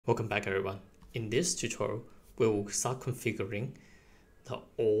Welcome back everyone. In this tutorial, we will start configuring the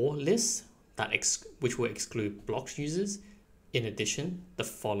OR list which will exclude blocked users. In addition, the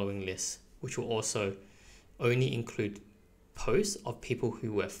following list, which will also only include posts of people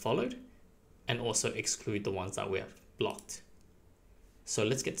who were followed and also exclude the ones that we have blocked. So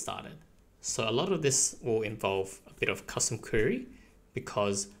let's get started. So a lot of this will involve a bit of custom query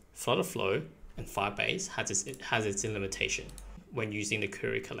because Flutterflow and Firebase has its limitation when using the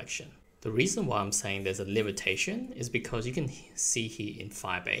query collection. The reason why I'm saying there's a limitation is because you can see here in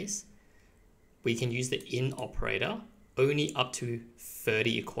Firebase, we can use the in operator only up to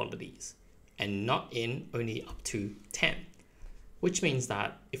 30 equalities and not in only up to 10, which means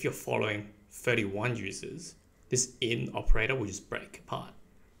that if you're following 31 users, this in operator will just break apart.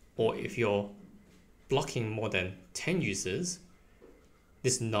 Or if you're blocking more than 10 users,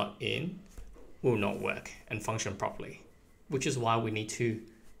 this not in will not work and function properly, which is why we need to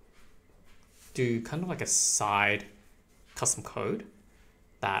do kind of like a side custom code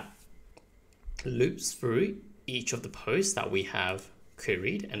that loops through each of the posts that we have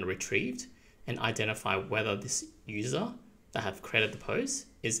queried and retrieved and identify whether this user that have created the post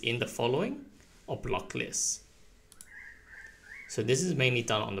is in the following or blocked list. So this is mainly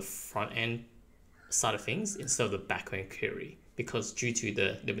done on the front end side of things instead of the back end query because due to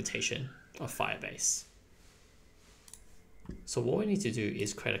the limitation of Firebase. So what we need to do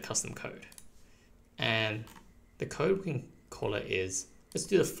is create a custom code, and the code we can call it is, let's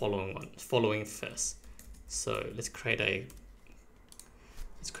do the following first. So let's create a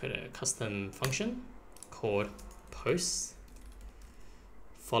custom function called post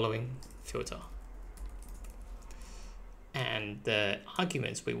following filter, and the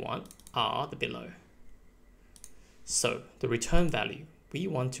arguments we want are the below. So the return value, we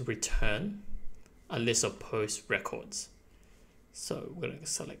want to return a list of post records. So we're going to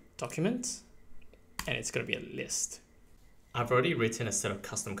select documents and it's going to be a list. I've already written a set of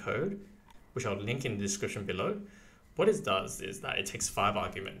custom code, which I'll link in the description below. What it does is that it takes 5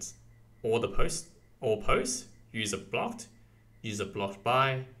 arguments, all posts, user blocked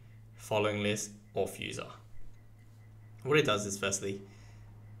by, following list, off user. What it does is firstly,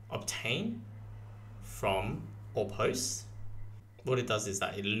 obtain from all posts. What it does is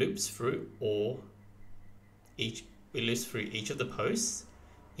that it loops through each of the posts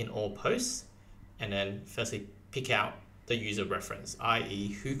in all posts, and then firstly pick out the user reference, i.e.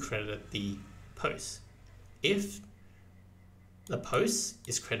 who credited the post. If the post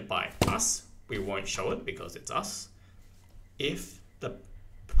is credited by us, we won't show it because it's us. If the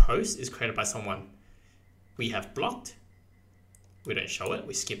post is credited by someone we have blocked, we don't show it,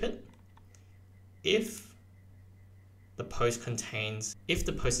 we skip it. If the post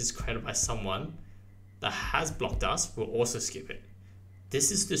is credited by someone that has blocked us, we'll also skip it. This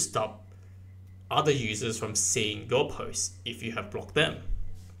is to stop other users from seeing your post if you have blocked them.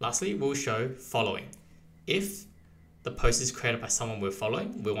 Lastly, we'll show following. If the post is created by someone we're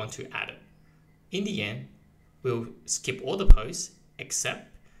following, we want to add it. In the end, we'll skip all the posts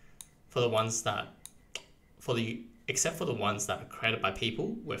except for the ones that are created by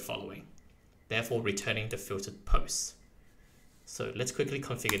people we're following, therefore returning the filtered posts. So let's quickly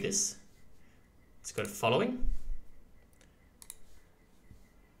configure this. Let's go to following.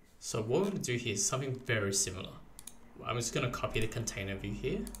 So what we're going to do here is something very similar. I'm just going to copy the container view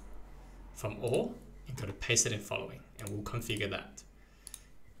here from all and go to paste it in following, and we'll configure that.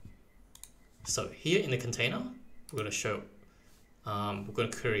 So here in the container, we're going to show, we're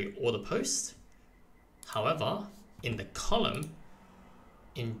going to query all the posts. However, in the column,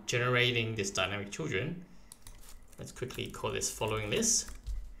 in generating this dynamic children, let's quickly call this following list.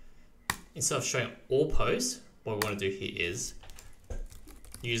 Instead of showing all posts, what we want to do here is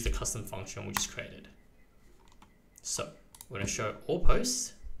use the custom function we just created. So we're going to show all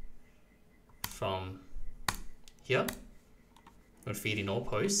posts from here. We're going to feed in all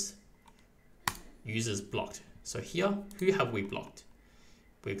posts, users blocked. So here, who have we blocked?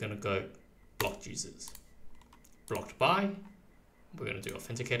 We're going to go blocked users, blocked by. We're going to do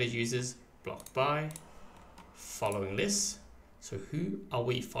authenticated users, blocked by, following list. So who are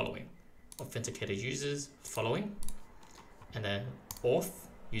we following? Authenticated users, following, and then auth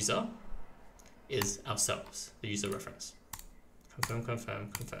user is ourselves, the user reference. Confirm,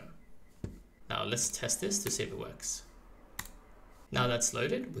 confirm, confirm. Now let's test this to see if it works. Now that's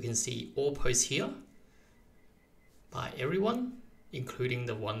loaded, we can see all posts here by everyone, including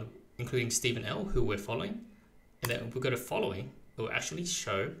Stephen L, who we're following. And then if we go to following, it will actually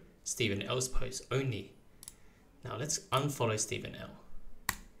show Stephen L's post only. Now let's unfollow Stephen L.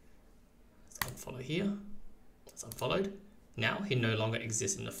 Let's unfollow here. It's unfollowed. Now he no longer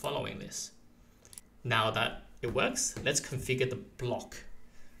exists in the following list. Now that it works, let's configure the block.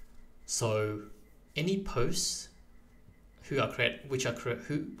 So any posts which are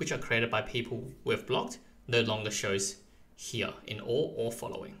created by people we've blocked no longer shows here in all or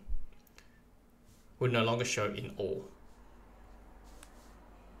following. Will no longer show in all.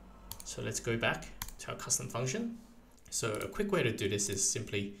 So let's go back to our custom function. So a quick way to do this is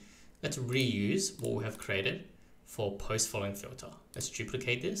simply let's reuse what we have created for post following filter. Let's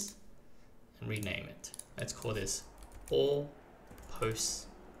duplicate this and rename it. Let's call this all posts.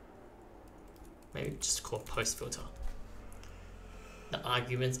 Maybe just call post filter. The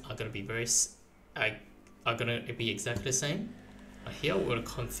arguments are going to be exactly the same. But here we're going to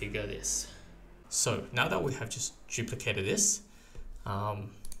configure this. So now that we have just duplicated this,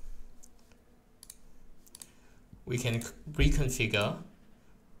 we can reconfigure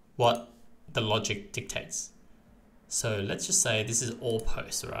what the logic dictates. So let's just say this is all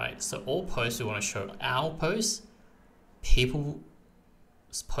posts, right? So all posts, we want to show our posts, people's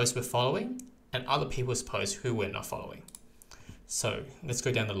posts we're following, and other people's posts who we're not following. So let's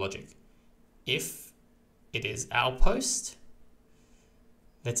go down the logic. If it is our post,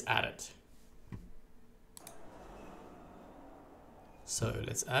 let's add it. So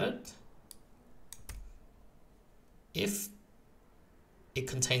let's add it. If it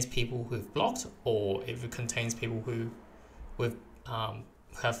contains people who've blocked, or if it contains people who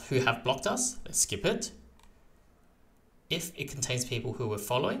have blocked us, let's skip it. If it contains people who we're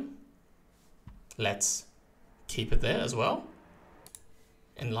following, let's keep it there as well.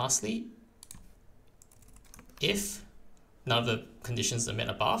 And lastly, if none of the conditions are met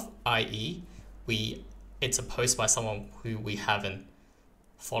above, i.e. it's a post by someone who we haven't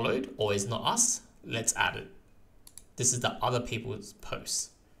followed or is not us, let's add it. This is the other people's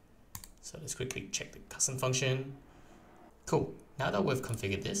posts. So let's quickly check the custom function. Cool. Now that we've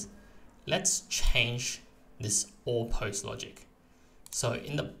configured this, let's change this all post logic. So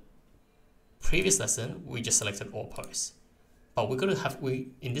in the previous lesson, we just selected all posts, but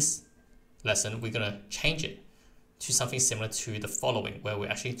in this lesson, we're gonna change it to something similar to the following, where we're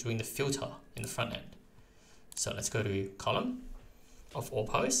actually doing the filter in the front end. So let's go to column of all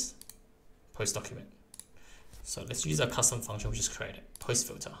posts, post document. So let's use our custom function we just created, post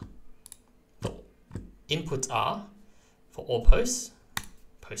filter. The inputs are for all posts,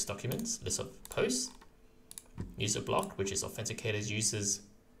 post documents, list of posts, user blocked, which is authenticated users,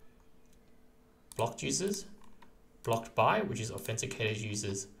 blocked users, blocked by, which is authenticated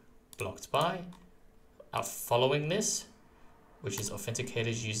users, blocked by, our following list, which is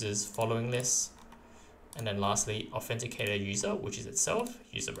authenticated users following this, and then lastly, authenticated user, which is itself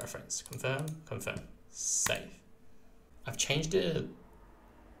user reference. Confirm, confirm, save. I've changed the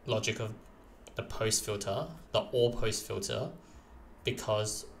logic of the post filter, the all post filter,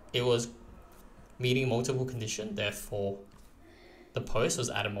 because it was meeting multiple conditions, therefore the post was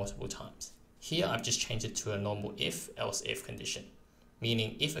added multiple times. Here I've just changed it to a normal if, else if condition,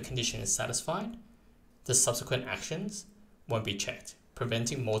 meaning if a condition is satisfied, the subsequent actions won't be checked,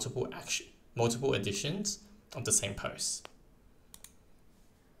 preventing multiple additions of the same post.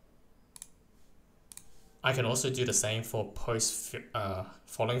 I can also do the same for post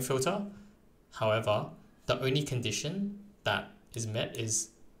following filter. However, the only condition that is met is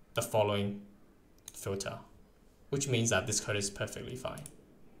the following filter, which means that this code is perfectly fine.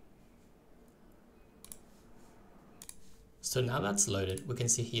 So now that's loaded, we can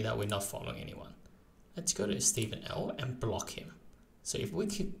see here that we're not following anyone. Let's go to Stephen L and block him. So if we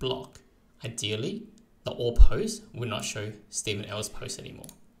click block, ideally, the all posts will not show Stephen L's post anymore.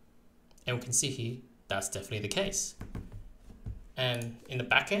 And we can see here, that's definitely the case. And in the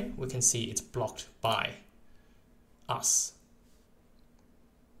backend, we can see it's blocked by us.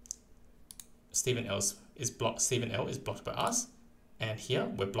 Stephen L is blocked by us, and here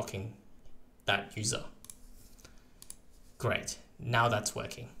we're blocking that user. Great, now that's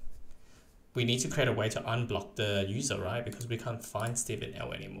working. We need to create a way to unblock the user, right? Because we can't find Stephen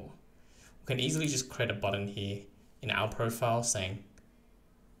L anymore. We can easily just create a button here in our profile saying,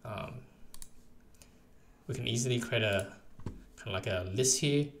 we can easily create a kind of like a list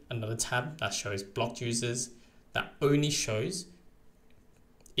here, another tab that shows blocked users that only shows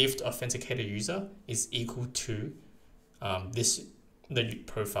if the authenticated user is equal to the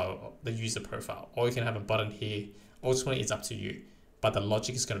user profile. Or you can have a button here. Ultimately, it's up to you, but the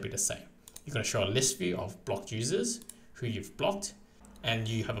logic is going to be the same. You're going to show a list view of blocked users who you've blocked, and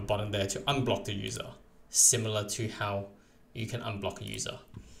you have a button there to unblock the user, similar to how you can unblock a user.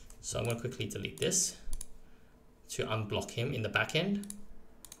 So I'm going to quickly delete this to unblock him in the backend,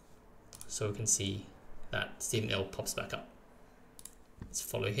 so we can see that Stephen L pops back up. Let's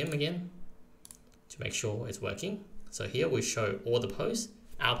follow him again to make sure it's working. So here we show all the posts,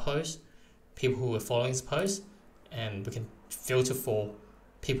 our posts, people who are following his post, and we can filter for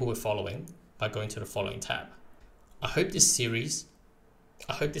people we're following by going to the following tab. I hope this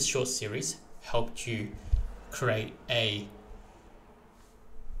short series helped you create a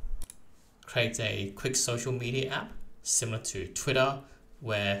quick social media app similar to Twitter,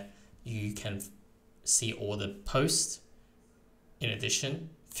 where you can see all the posts. In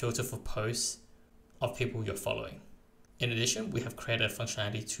addition, filter for posts of people you're following. In addition, we have created a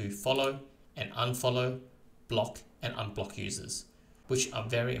functionality to follow and unfollow, block and unblock users, which are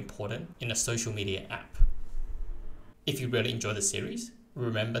very important in a social media app. If you really enjoy the series,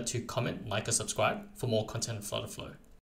 remember to comment, like or subscribe for more content on Flutterflow.